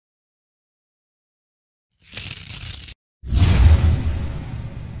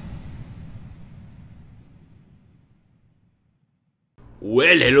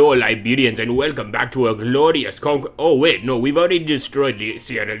Well, hello, Liberians, and welcome back to a glorious conquer. Oh, wait, no, we've already destroyed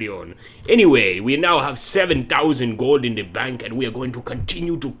Sierra Leone. Anyway, we now have 7,000 gold in the bank, and we are going to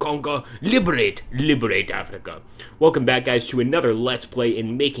continue to conquer, liberate Africa. Welcome back, guys, to another Let's Play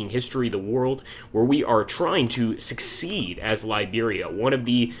in Making History the World, where we are trying to succeed as Liberia, one of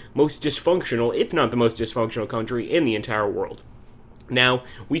the most dysfunctional, if not the most dysfunctional country in the entire world. Now,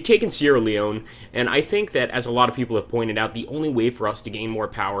 we've taken Sierra Leone, and I think that, as a lot of people have pointed out, the only way for us to gain more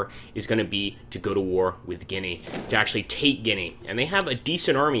power is going to be to go to war with Guinea, to actually take Guinea. And they have a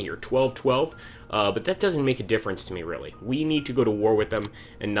decent army here, 12-12, but that doesn't make a difference to me, really. We need to go to war with them,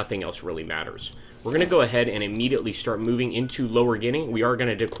 and nothing else really matters. We're going to go ahead and immediately start moving into Lower Guinea. We are going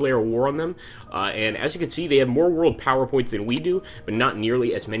to declare war on them, and as you can see, they have more world power points than we do, but not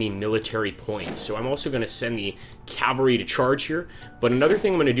nearly as many military points. So I'm also going to send the cavalry to charge here, but another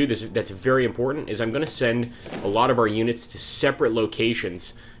thing I'm going to do that's very important is I'm going to send a lot of our units to separate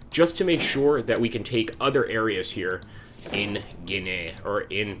locations just to make sure that we can take other areas here in Guinea,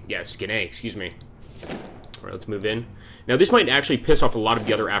 Guinea, excuse me. All right, let's move in. Now, this might actually piss off a lot of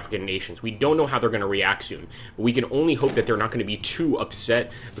the other African nations. We don't know how they're going to react soon, but we can only hope that they're not going to be too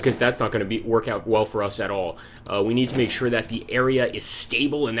upset, because that's not going to work out well for us at all. We need to make sure that the area is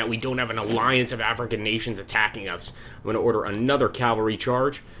stable and that we don't have an alliance of African nations attacking us. I'm going to order another cavalry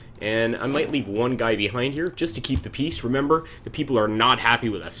charge, and I might leave one guy behind here just to keep the peace. Remember, the people are not happy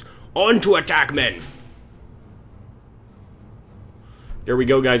with us. On to attack, men! There we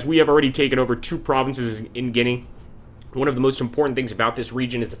go, guys. We have already taken over 2 provinces in Guinea. One of the most important things about this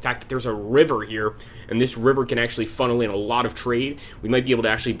region is the fact that there's a river here, and this river can actually funnel in a lot of trade. We might be able to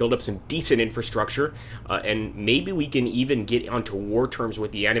actually build up some decent infrastructure, and maybe we can even get onto war terms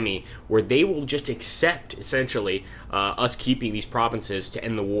with the enemy, where they will just accept, essentially, us keeping these provinces to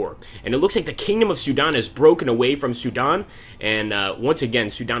end the war. And it looks like the Kingdom of Sudan has broken away from Sudan, and once again,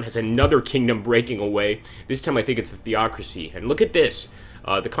 Sudan has another kingdom breaking away. This time I think it's the theocracy. And look at this.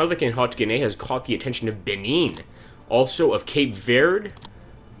 The conflict in Haute Guinea has caught the attention of Benin. Also of Cape Verde.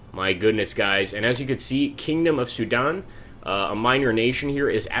 My goodness, guys. And as you can see, Kingdom of Sudan, a minor nation here,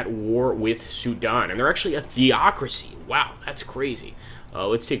 is at war with Sudan. And they're actually a theocracy. Wow, that's crazy.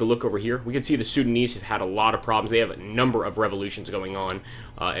 Let's take a look over here. We can see the Sudanese have had a lot of problems. They have a number of revolutions going on,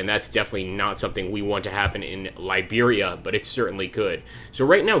 and that's definitely not something we want to happen in Liberia, but it certainly could. So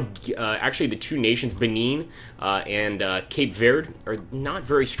right now, actually the 2 nations, Benin and Cape Verde, are not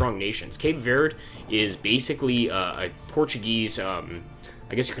very strong nations. Cape Verde is basically a Portuguese,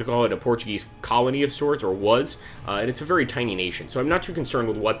 I guess you could call it a Portuguese colony of sorts, or was, and it's a very tiny nation, so I'm not too concerned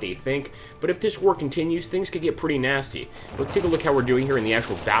with what they think, but if this war continues, things could get pretty nasty. Let's take a look how we're doing here in the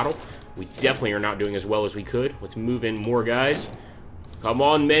actual battle. We definitely are not doing as well as we could. Let's move in more guys. Come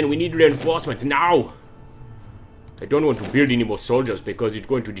on, men, we need reinforcements now! I don't want to build any more soldiers because it's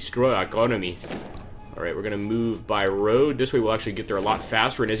going to destroy our economy. Alright, we're going to move by road. This way we'll actually get there a lot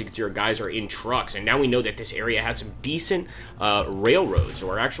faster, and as you can see, our guys are in trucks. And now we know that this area has some decent railroads,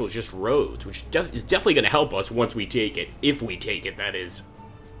 or actual just roads, which is definitely going to help us once we take it. If we take it, that is.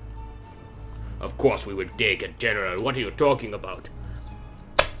 Of course we would take it, General. What are you talking about?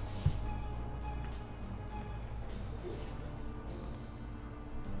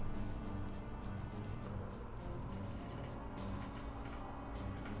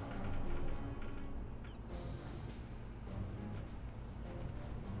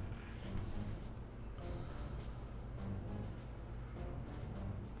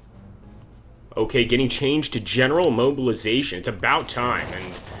 Okay, getting changed to general mobilization. It's about time,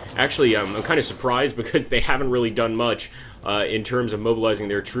 and actually, I'm kind of surprised because they haven't really done much in terms of mobilizing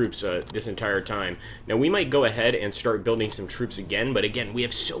their troops this entire time. Now, we might go ahead and start building some troops again, but again, we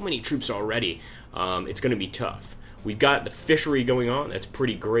have so many troops already, it's going to be tough. We've got the fishery going on. That's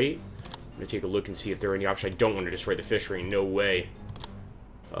pretty great. I'm going to take a look and see if there are any options. I don't want to destroy the fishery. No way.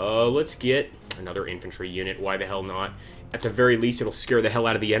 Let's get another infantry unit. Why the hell not? At the very least, it'll scare the hell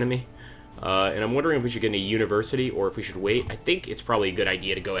out of the enemy. And I'm wondering if we should get a university or if we should wait. I think it's probably a good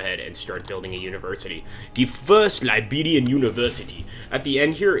idea to go ahead and start building a university. The first Liberian university. At the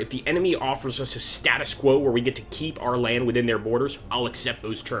end here, if the enemy offers us a status quo where we get to keep our land within their borders, I'll accept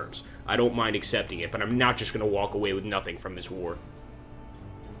those terms. I don't mind accepting it, but I'm not just going to walk away with nothing from this war.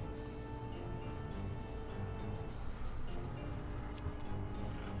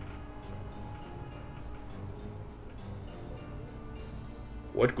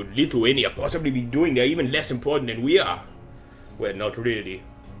 What could Lithuania possibly be doing? They're even less important than we are. Well, not really.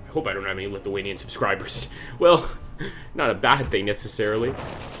 I hope I don't have any Lithuanian subscribers. Well, not a bad thing necessarily.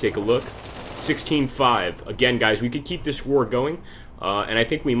 Let's take a look. 16-5. Again, guys, we could keep this war going. And I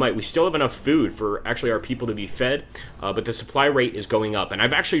think we might. We still have enough food for actually our people to be fed, but the supply rate is going up. And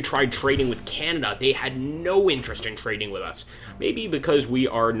I've actually tried trading with Canada. They had no interest in trading with us. Maybe because we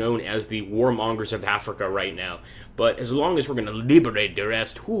are known as the warmongers of Africa right now. But as long as we're going to liberate the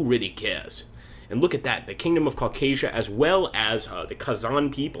rest, who really cares? And look at that. The Kingdom of Caucasia, as well as the Kazan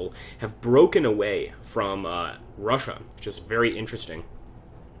people, have broken away from Russia, which is very interesting.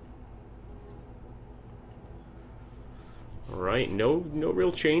 Alright, no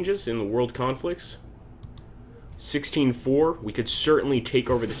real changes in the world conflicts. 16-4, we could certainly take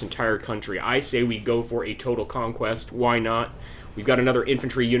over this entire country. I say we go for a total conquest. Why not? We've got another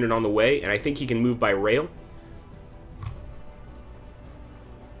infantry unit on the way, and I think he can move by rail.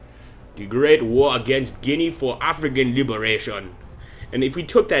 The Great War against Guinea for African liberation. And if we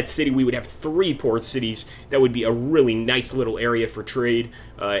took that city, we would have 3 port cities. That would be a really nice little area for trade.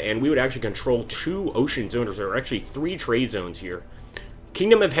 And we would actually control 2 ocean zones. There are actually 3 trade zones here.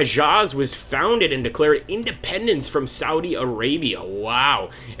 Kingdom of Hejaz was founded and declared independence from Saudi Arabia. Wow.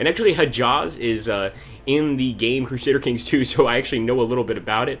 And actually Hejaz is in the game Crusader Kings 2, so I actually know a little bit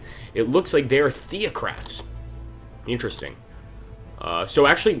about it. It looks like they're theocrats. Interesting. So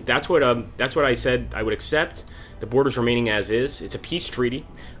actually, that's what I said I would accept. The borders remaining as is. It's a peace treaty,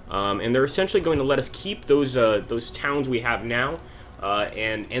 and they're essentially going to let us keep those towns we have now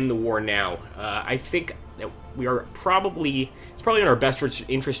and end the war now. I think that we are it's probably in our best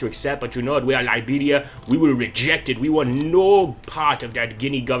interest to accept, but you know what, we are Liberia, we will reject it. We want no part of that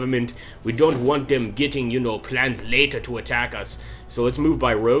Guinea government. We don't want them getting, plans later to attack us. So let's move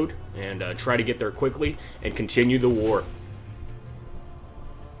by road and try to get there quickly and continue the war.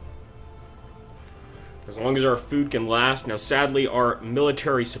 As long as our food can last. Now, sadly, our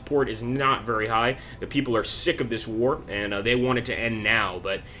military support is not very high. The people are sick of this war, and they want it to end now,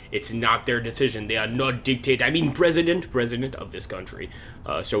 but it's not their decision. They are not president of this country.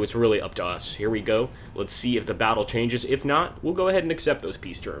 So it's really up to us. Here we go. Let's see if the battle changes. If not, we'll go ahead and accept those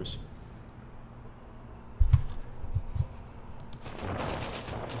peace terms.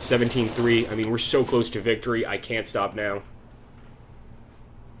 17-3. I mean, we're so close to victory. I can't stop now.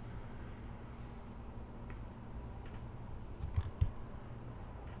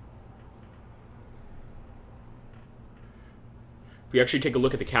 If we actually take a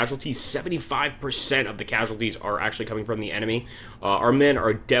look at the casualties, 75% of the casualties are actually coming from the enemy. Our men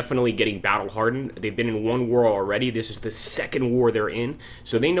are definitely getting battle-hardened. They've been in 1 war already. This is the 2nd war they're in,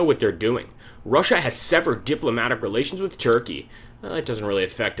 so they know what they're doing. Russia has severed diplomatic relations with Turkey. It doesn't really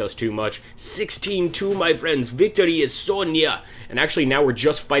affect us too much. 16-2, my friends. Victory is so near. And actually, now we're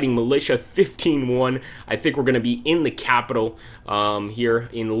just fighting militia. 15-1. I think we're going to be in the capital here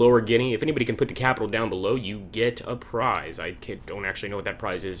in Lower Guinea. If anybody can put the capital down below, you get a prize. I don't actually know what that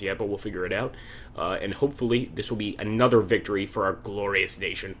prize is yet, but we'll figure it out. And hopefully, this will be another victory for our glorious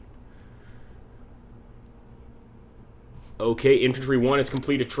nation. Okay, Infantry 1 has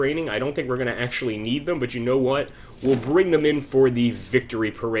completed training. I don't think we're going to actually need them, but you know what? We'll bring them in for the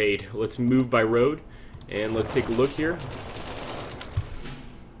victory parade. Let's move by road, and let's take a look here.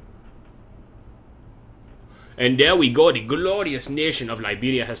 And there we go. The glorious nation of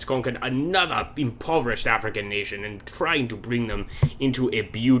Liberia has conquered another impoverished African nation and trying to bring them into a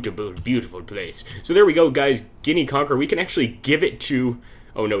beautiful, beautiful place. So there we go, guys. Guinea conquer. We can actually give it to...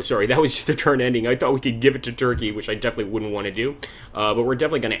 Oh, no, sorry, that was just the turn ending. I thought we could give it to Turkey, which I definitely wouldn't want to do. But we're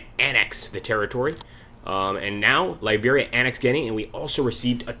definitely going to annex the territory. And now, Liberia annexed Guinea, and we also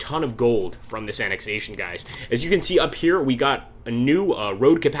received a ton of gold from this annexation, guys. As you can see up here, we got a new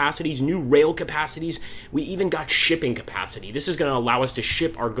road capacities, new rail capacities. We even got shipping capacity. This is going to allow us to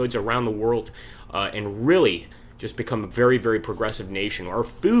ship our goods around the world and really... just become a very, very progressive nation. Our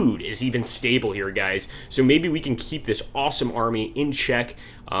food is even stable here, guys. So maybe we can keep this awesome army in check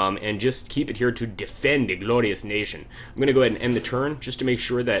and just keep it here to defend a glorious nation. I'm going to go ahead and end the turn just to make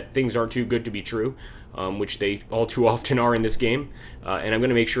sure that things aren't too good to be true, which they all too often are in this game. And I'm going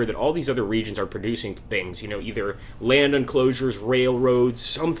to make sure that all these other regions are producing things, either land enclosures, railroads,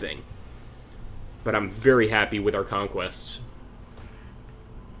 something. But I'm very happy with our conquests.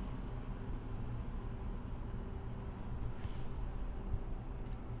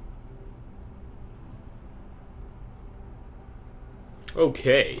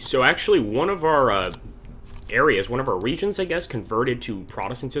 Okay, so actually one of our areas, one of our regions, I guess, converted to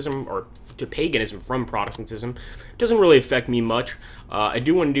Protestantism, or to paganism from Protestantism. Doesn't really affect me much. I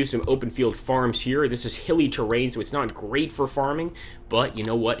do want to do some open field farms here. This is hilly terrain, so it's not great for farming, but you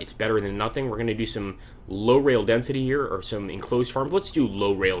know what? It's better than nothing. We're going to do some low rail density here, or some enclosed farms. Let's do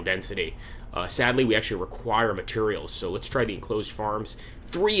low rail density. Sadly, we actually require materials, so let's try the enclosed farms.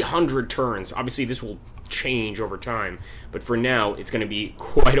 300 turns. Obviously, this will change over time, but for now, it's going to be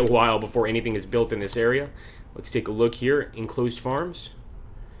quite a while before anything is built in this area. Let's take a look here. Enclosed farms,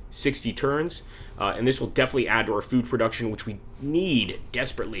 60 turns, and this will definitely add to our food production, which we need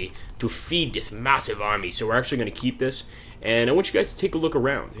desperately to feed this massive army. So we're actually going to keep this, and I want you guys to take a look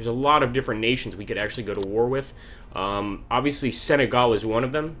around. There's a lot of different nations we could actually go to war with. Obviously, Senegal is one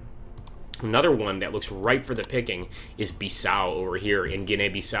of them. Another one that looks ripe for the picking is Bissau over here in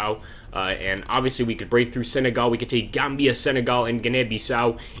Guinea-Bissau. And obviously we could break through Senegal. We could take Gambia, Senegal, and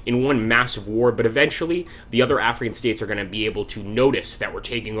Guinea-Bissau in one massive war. But eventually, the other African states are going to be able to notice that we're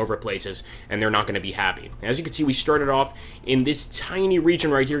taking over places, and they're not going to be happy. As you can see, we started off in this tiny region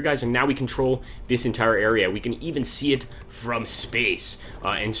right here, guys, and now we control this entire area. We can even see it from space.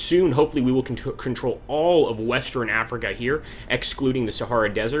 And soon, hopefully, we will control all of Western Africa here, excluding the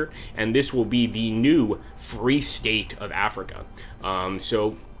Sahara Desert. And this will be the new free state of Africa.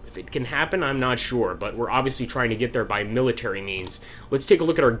 So if it can happen, I'm not sure, but we're obviously trying to get there by military means. Let's take a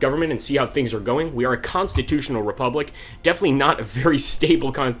look at our government and see how things are going. We are a constitutional republic, definitely not a very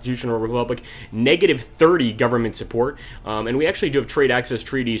stable constitutional republic, -30 government support, and we actually do have trade access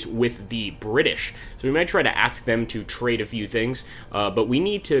treaties with the British, so we might try to ask them to trade a few things, but we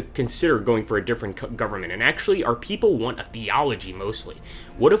need to consider going for a different government, and actually our people want a theology mostly.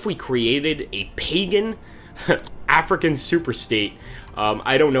 What if we created a pagan African superstate?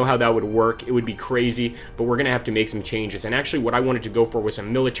 I don't know how that would work. It would be crazy, but we're going to have to make some changes. And actually, what I wanted to go for was a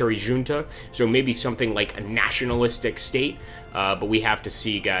military junta, so maybe something like a nationalistic state, but we have to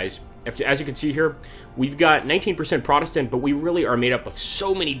see, guys. As you can see here, we've got 19% Protestant, but we really are made up of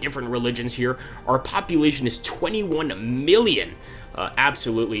so many different religions here. Our population is 21 million.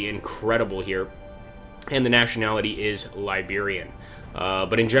 Absolutely incredible here. And the nationality is Liberian.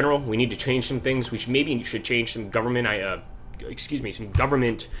 But in general, we need to change some things. We should change some government, some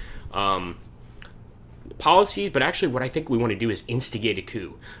government policies. But actually, what I think we want to do is instigate a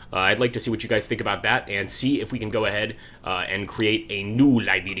coup. I'd like to see what you guys think about that and see if we can go ahead and create a new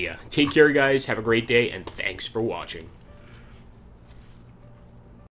Liberia. Take care, guys. Have a great day, and thanks for watching.